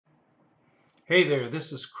Hey there,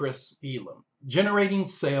 this is Chris Elam. Generating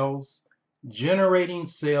sales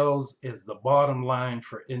is the bottom line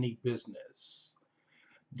for any business.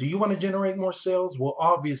 Do you want to generate more sales? Well,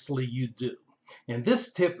 obviously you do. And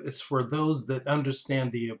this tip is for those that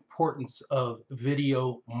understand the importance of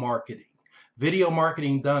video marketing. Video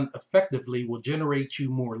marketing done effectively will generate you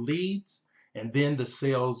more leads, and then the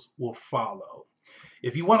sales will follow.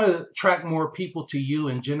 If you want to attract more people to you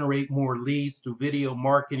and generate more leads through video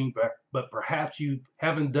marketing, but perhaps you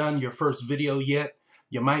haven't done your first video yet,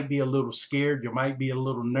 you might be a little scared, you might be a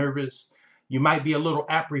little nervous, you might be a little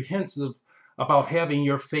apprehensive about having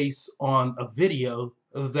your face on a video.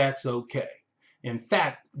 That's okay. In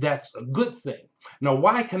fact, that's a good thing. Now,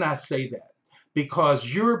 why can I say that?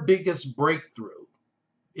 Because your biggest breakthrough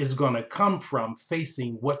is going to come from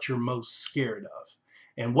facing what you're most scared of.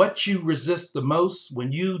 And what you resist the most,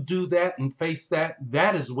 when you do that and face that,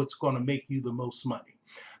 that is what's going to make you the most money.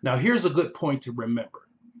 Now, here's a good point to remember.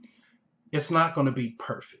 It's not going to be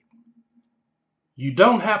perfect. You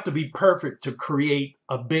don't have to be perfect to create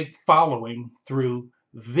a big following through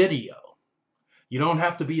video. You don't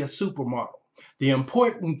have to be a supermodel. The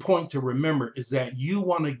important point to remember is that you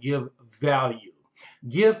want to give value.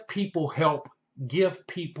 Give people help. Give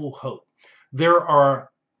people hope. There are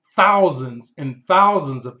thousands and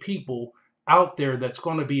thousands of people out there that's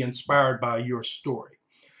going to be inspired by your story.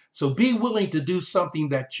 So be willing to do something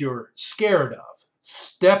that you're scared of.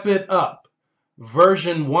 Step it up.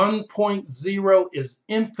 Version 1.0 is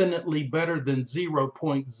infinitely better than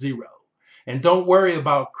 0.0. And don't worry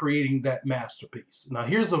about creating that masterpiece. Now,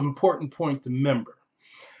 here's an important point to remember,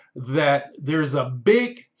 that there's a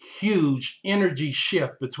big, huge energy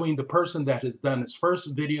shift between the person that has done his first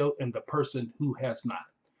video and the person who has not.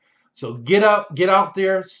 So get out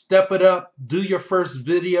there, step it up, do your first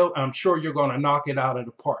video. I'm sure you're going to knock it out of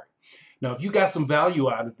the park. Now, if you got some value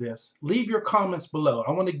out of this, leave your comments below.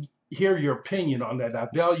 I want to hear your opinion on that. I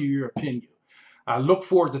value your opinion. I look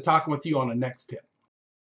forward to talking with you on the next tip.